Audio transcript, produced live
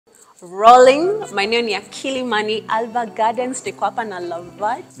Rolling. Maeneo ni ya Kilimani, Alba Gardens, niko hapa na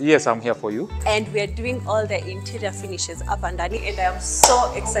Lover. Yes, I'm here for you. And we are doing all the interior finishes up and down, and I am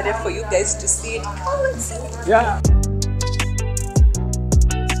so excited for you guys to see it. Come and see it. Yeah.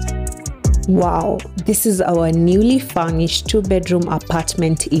 Wow, this is our newly furnished 2-bedroom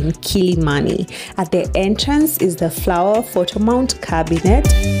apartment in Kilimani. At the entrance is the flower photo mount cabinet.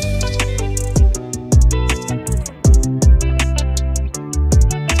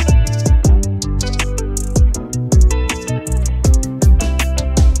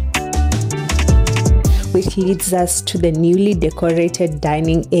 Which leads us to the newly decorated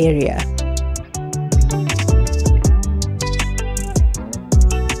dining area.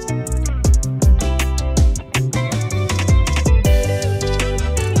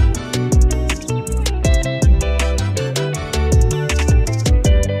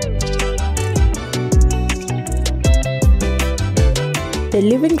 The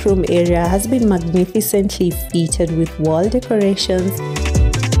living room area has been magnificently fitted with wall decorations,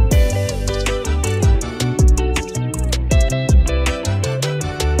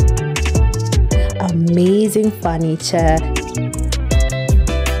 amazing furniture,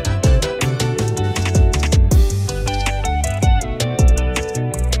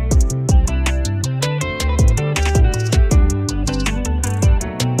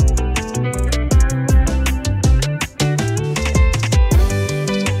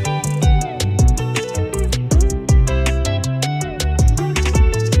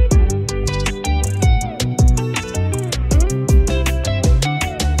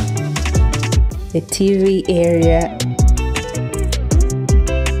 the TV area,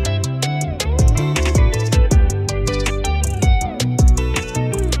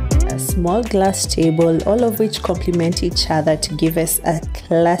 a small glass table, all of which complement each other to give us a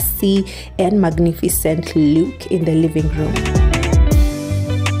classy and magnificent look in the living room.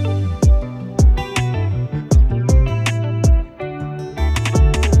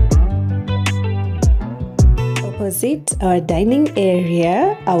 Opposite our dining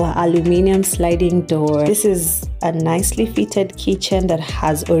area, our aluminium sliding door. This is a nicely fitted kitchen that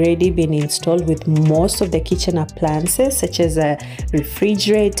has already been installed with most of the kitchen appliances such as a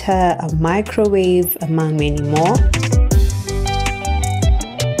refrigerator, a microwave, among many more.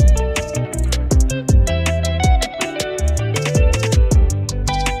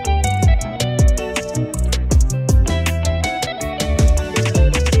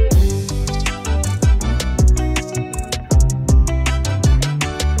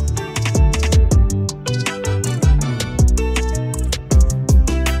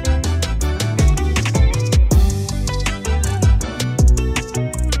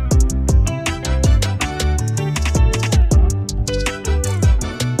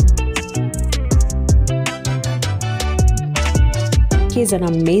 Is an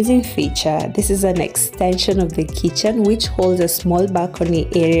amazing feature. This is an extension of the kitchen which holds a small balcony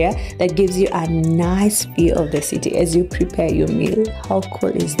area that gives you a nice view of the city as you prepare your meal. How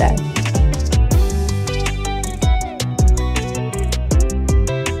cool is that?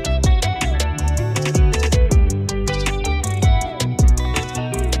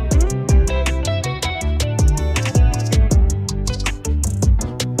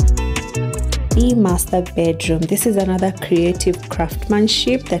 The master bedroom. This is another creative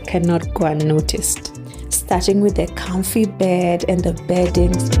craftsmanship that cannot go unnoticed. Starting with the comfy bed and the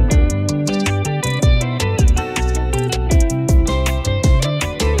beddings.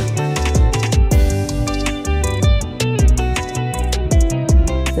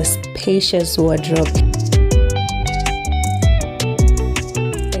 The spacious wardrobe.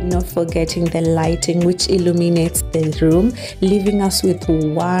 Not forgetting the lighting which illuminates the room, leaving us with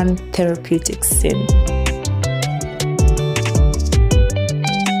one therapeutic scene.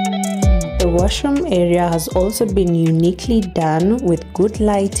 The washroom area has also been uniquely done with good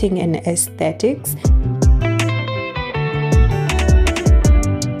lighting and aesthetics.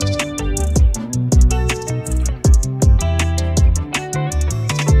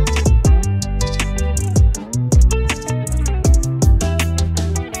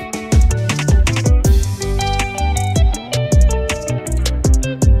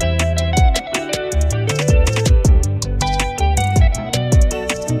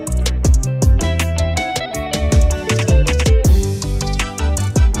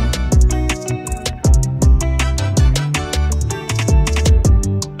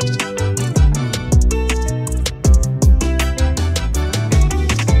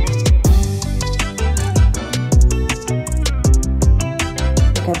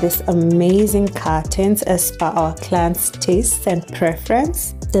 This amazing curtains as per our client's taste and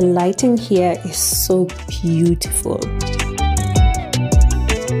preference. The lighting here is so beautiful.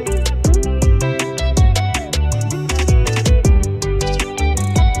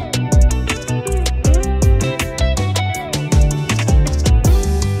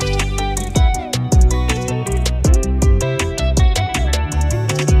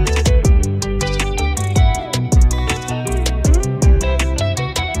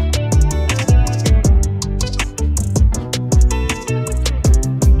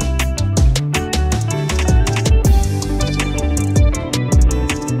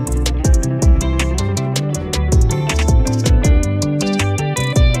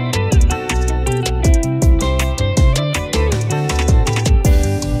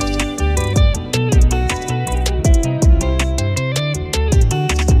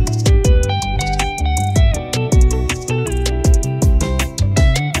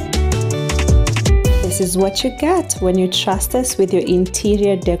 this is what you get when you trust us with your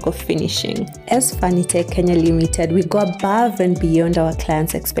interior decor finishing. As Fanitech Kenya Limited, we go above and beyond our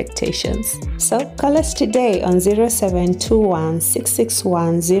clients' expectations. So call us today on 0721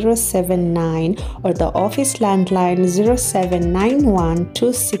 661 079 or the office landline 0791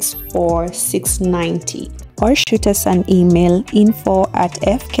 264 690. Or shoot us an email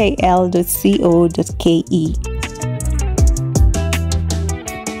info@fkl.co.ke.